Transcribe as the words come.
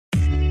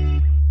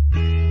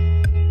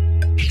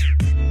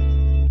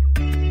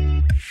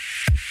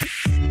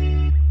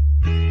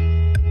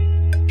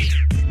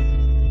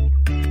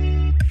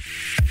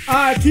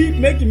I keep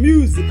making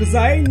music cause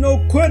I ain't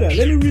no quitter.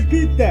 Let me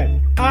repeat that.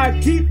 I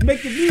keep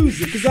making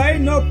music cause I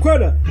ain't no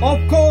quitter. Of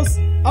course,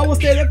 I will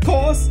stay the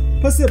course.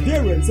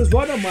 Perseverance is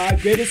one of my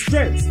greatest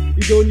strengths.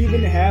 You don't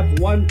even have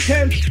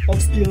 1/10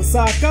 of skill,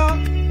 Saka.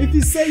 If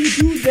you say you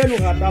do, then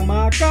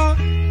Ratamaka.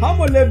 How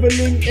am I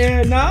leveling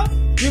air now?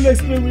 You'll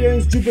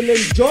experience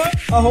jubilant joy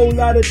a whole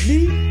lot of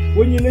me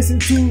when you listen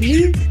to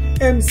me,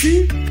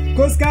 MC.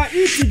 Cause ka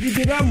iti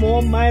gidira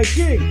mo my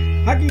king.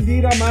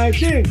 Hakidira my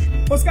king.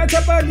 Cause ka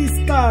chapa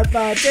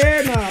diskata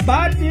tena.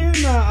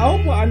 Batina, I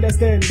hope you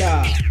understand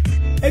that.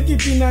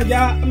 Ekipina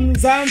ya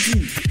mzanzi.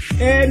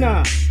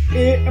 Ena.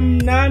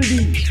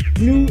 Mnandi,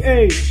 New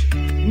Age,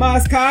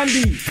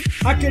 Maskandi.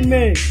 I can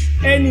make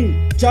any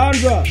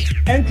genre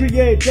and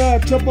create a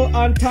triple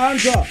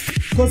entendre.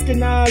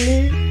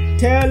 Koskenali,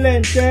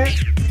 talente,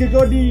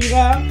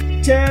 Kigodira,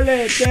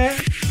 talente.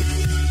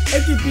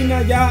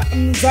 Ekipina ya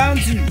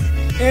mzanzi,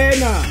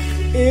 Ena,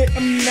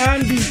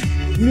 Mnandi,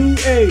 New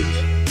Age,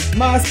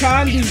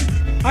 Maskandi.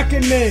 I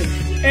can make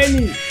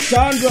any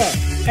genre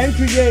and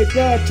create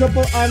a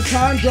triple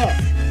entendre.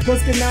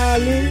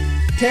 Koskenali,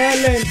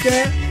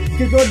 talente.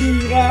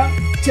 Kigodira,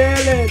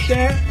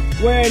 chelete,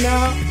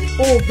 wena,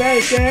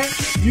 ovete,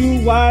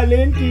 you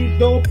wildin', keep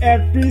dope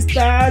and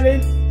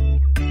freestyling.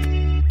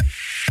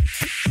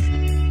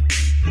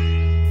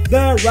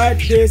 The right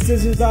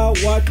decisions are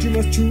what you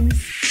must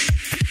choose.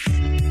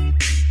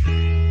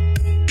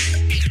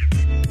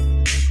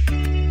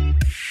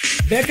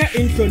 Beka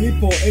intro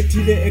nipo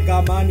etile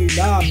egamani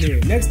lame.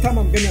 Next time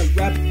I'm gonna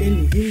rap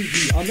in Hindi.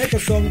 I'll make a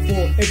song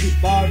for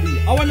everybody.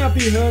 I wanna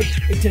be heard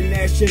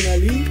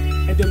internationally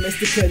and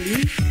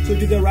domestically. So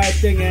do the right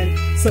thing and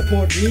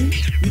support me.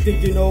 You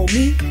think you know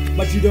me,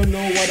 but you don't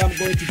know what I'm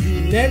going to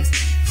do next.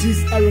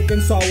 She's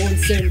arrogant, so I won't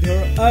send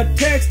her a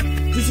text.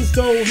 Just to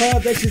show her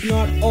that she's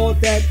not all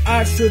that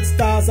I should.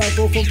 Stars, I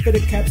go from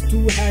fitted caps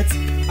to hats.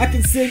 I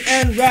can sing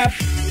and rap,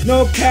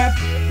 no cap,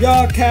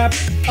 your cap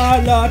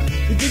a lot.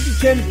 You think you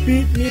can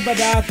beat me, but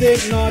I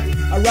think not.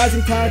 A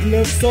rising tide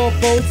lifts all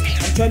boats.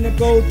 I'm trying to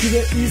go to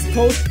the East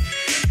Coast.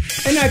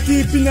 And I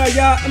keep in a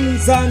ya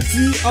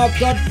mzanzi. I've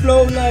got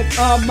flow like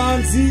a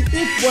manzi.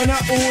 If when I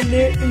own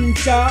it in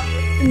cha,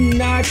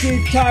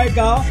 Nike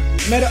tiger.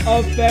 Matter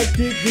of fact,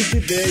 keep busy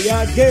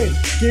there again.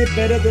 Keep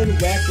better than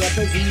whack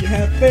rappers who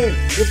have been.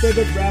 Your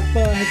favorite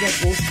rapper has a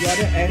ghost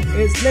brother and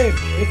is lame.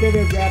 Your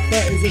favorite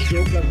rapper is a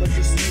joke like what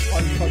you see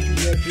on Country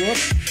Network.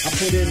 I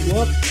put in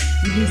work.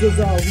 You losers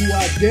are who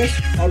I guess.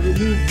 I'll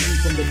remove you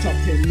from the top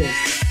 10 list.